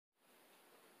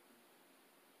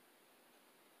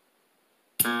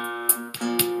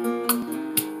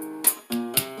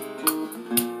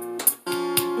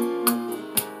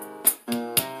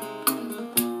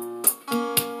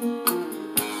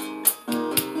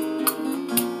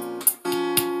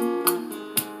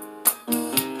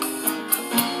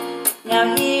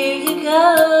Now here you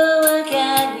go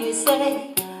again, you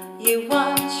say you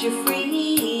want your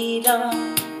freedom.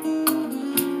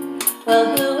 Well,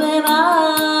 who am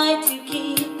I to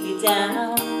keep you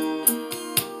down?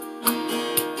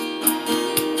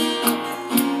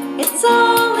 It's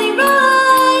only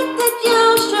right that you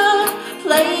should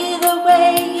play the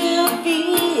way you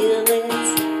feel it,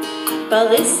 but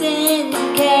listen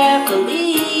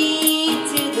carefully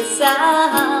to the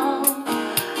sound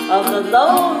of the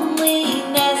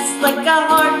loneliness, like a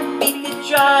heartbeat that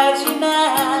drives you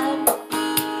mad.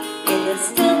 In the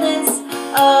stillness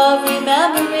of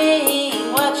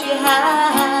remembering what you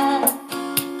had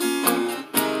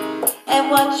and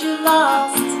what you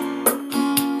lost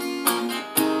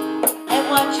and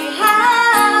what you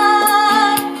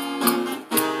had,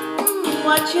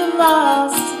 what you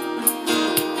lost.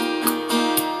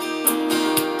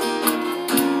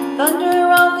 Thunder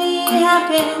only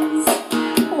happens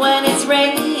when it's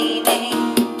raining.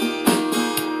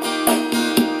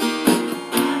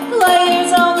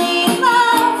 Players only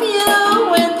love you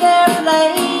when they're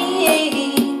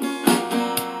playing.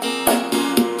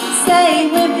 Say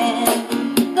women,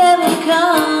 they will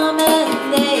come and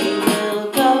they will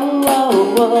go.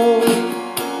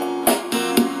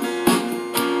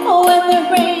 When the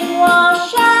rain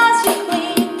washes you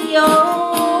clean,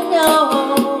 you'll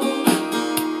know.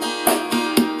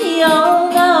 You'll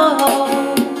know.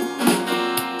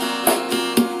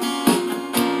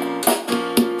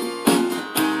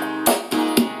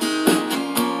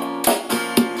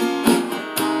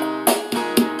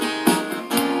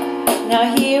 Now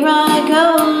here I go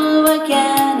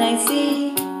again, I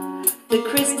see the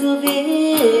crystal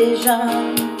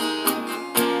vision.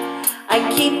 I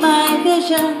keep my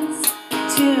visions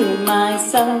to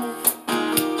myself.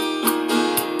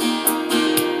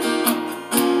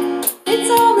 It's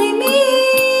only me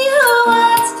who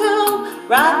wants to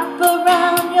wrap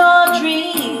around your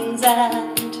dreams.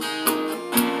 And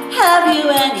have you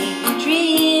any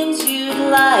dreams you'd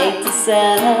like to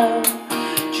sell?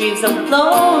 Dreams of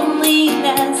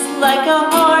loneliness, like a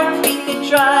heartbeat that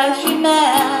drives you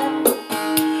mad.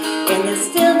 In the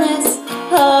stillness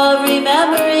of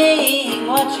remembering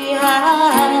what you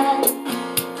had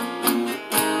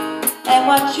and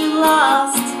what you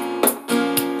lost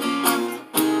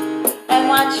and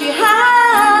what you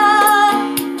had,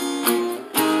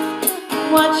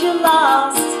 what you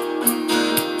lost.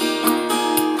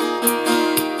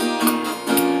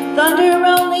 Thunder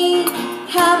only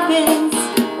happens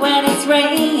when it's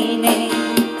raining.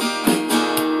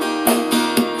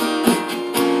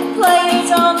 Players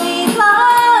only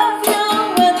love you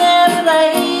when they're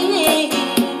playing.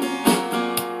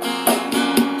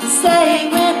 Say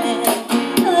women,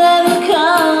 they will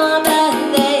come and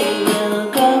they will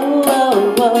go.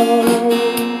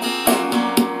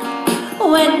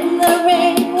 When the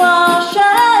rain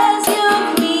washes you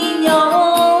clean,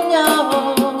 you'll know.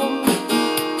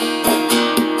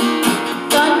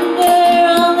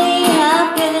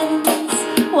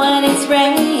 When it's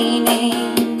raining,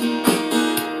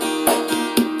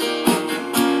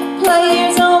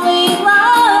 players only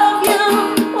love you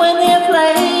when they're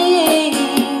playing.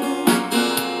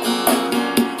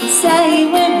 Say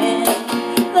women,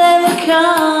 they will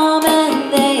come and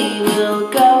they will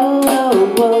go.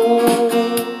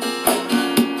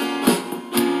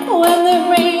 When the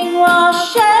rain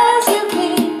washes you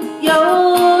clean,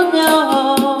 you'll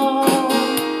know.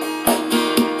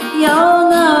 You'll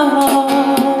know.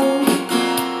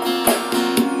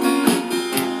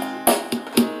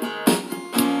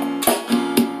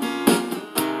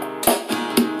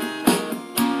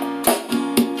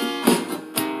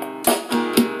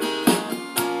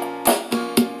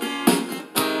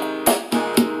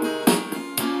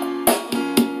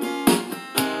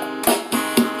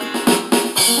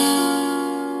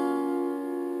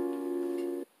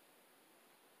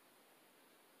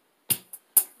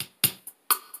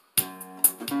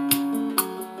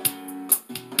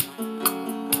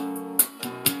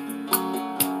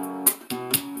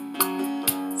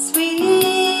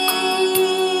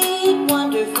 Sweet,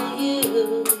 wonderful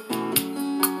you.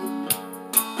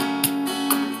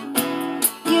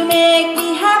 You make me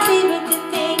happy with the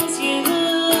things you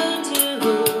do.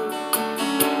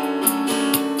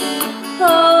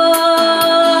 Oh,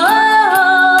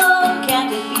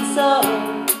 can't it be so?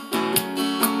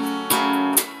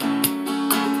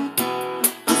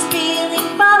 This feeling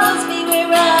follows me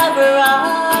wherever I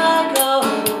go.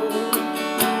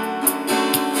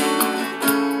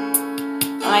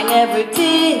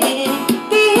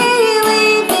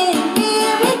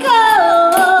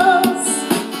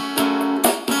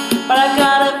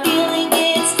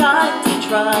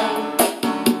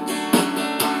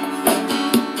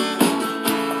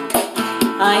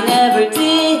 I never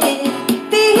did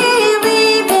believe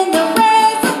in the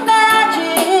ways of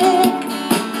magic,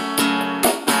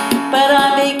 but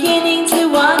I'm beginning to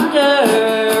wonder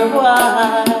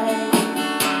why.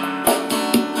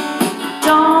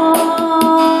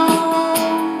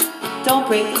 Don't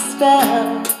break the spell.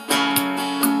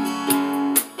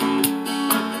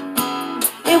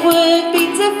 It would be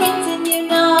different and you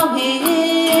know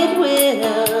it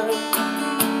will.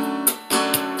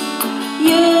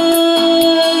 You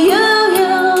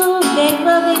make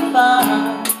loving fun.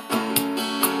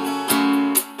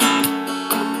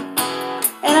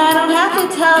 And I don't have to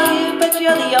tell you, but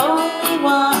you're the only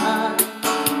one.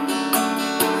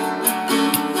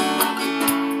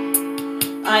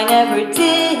 I never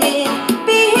did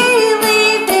believe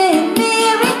in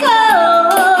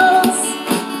miracles,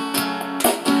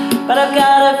 but I've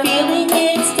got a feeling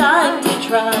it's time to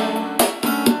try.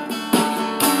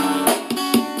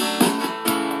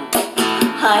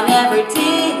 I never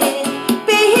did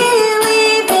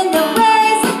believe in the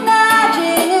ways of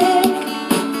magic,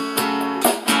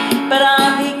 but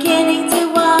I'm beginning to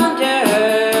wonder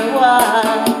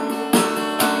why.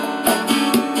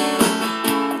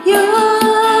 You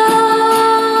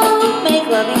make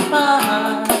loving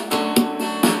fun.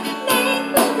 Make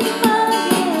loving fun,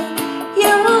 yeah.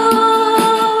 You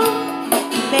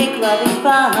make loving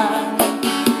fun.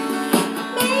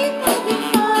 Make loving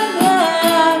fun,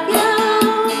 yeah. You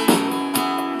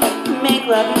make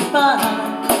loving fun.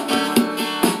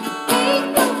 Make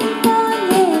loving fun,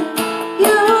 yeah.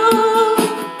 You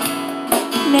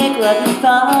make loving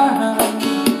fun.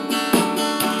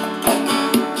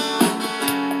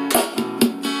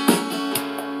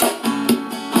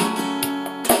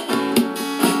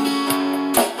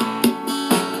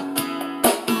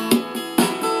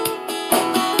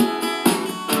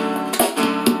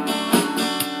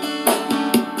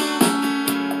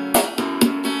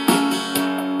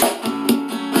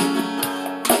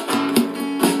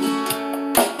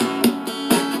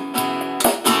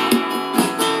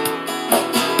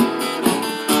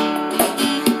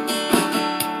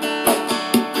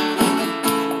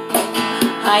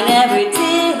 I never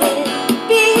did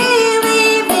believe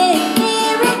in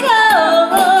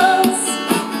miracles,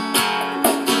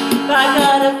 but I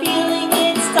got a feeling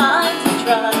it's time to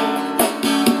try.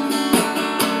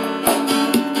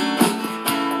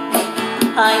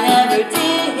 I never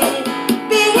did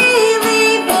believe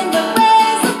in the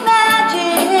ways of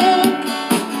magic,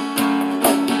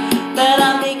 but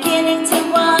I'm beginning to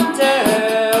wonder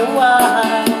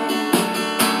why.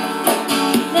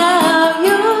 Now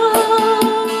you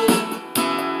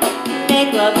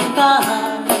make loving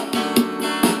fun.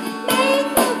 Make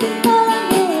loving fun,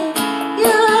 yeah.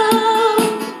 You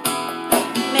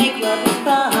make loving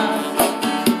fun.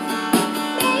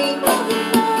 Make loving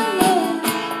fun, yeah.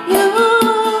 You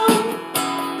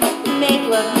make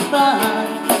loving fun.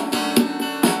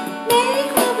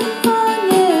 Make loving fun,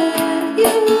 yeah.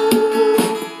 You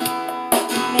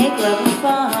make loving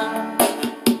fun.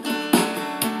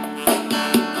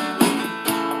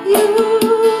 You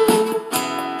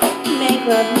make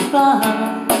loving fun.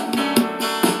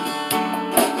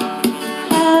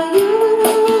 How you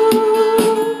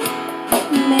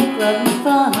make loving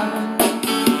fun.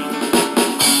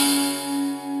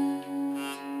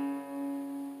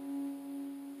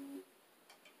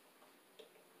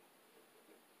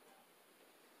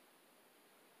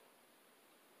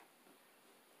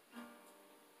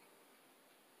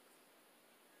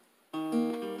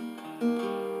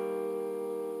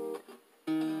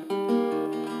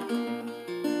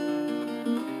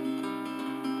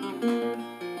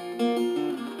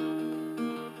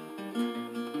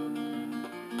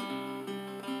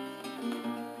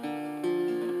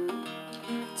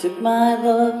 Took my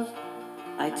love,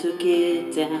 I took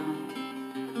it down.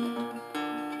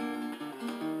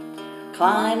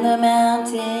 Climbed the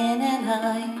mountain and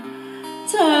I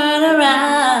turned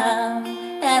around,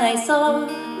 and I saw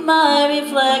my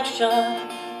reflection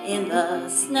in the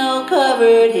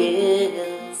snow-covered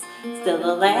hills. Still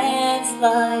a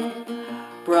landslide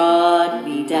brought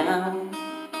me down.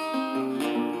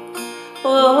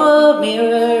 Oh,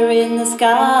 mirror in the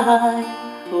sky,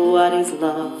 what is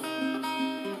love?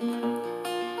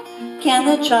 Can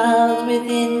the child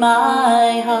within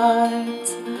my heart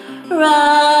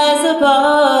rise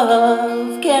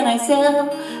above? Can I sail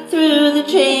through the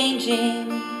changing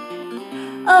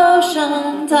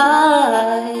ocean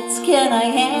tides? Can I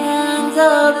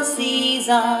handle the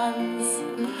seasons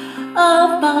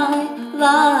of my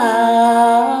life?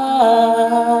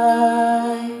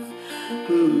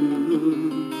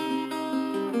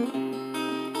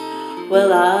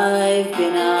 Well, I've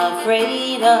been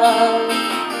afraid of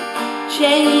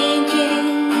changing,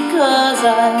 'cause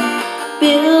I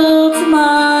built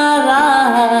my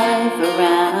life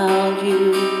around you.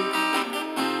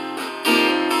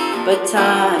 But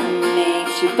time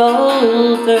makes you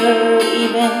bolder,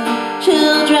 even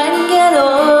children get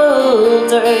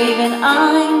older, even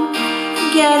I'm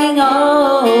getting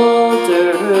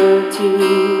older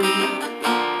too.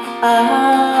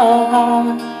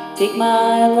 Take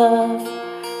my love,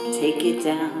 take it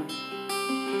down.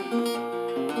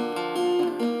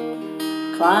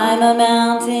 Climb a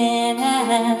mountain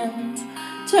and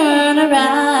turn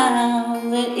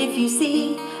around, and if you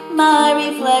see my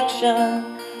reflection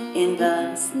in the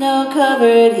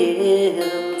snow-covered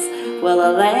hills, well,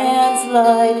 a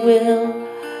landslide will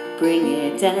bring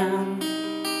it down.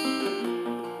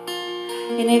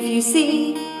 And if you see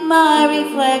my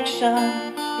reflection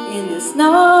in the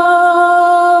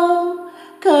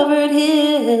snow-covered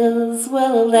hills,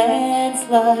 well, a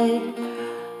landslide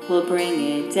will bring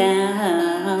it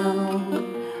down.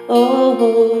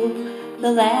 Oh,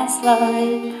 the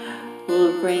landslide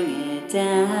will bring it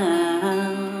down.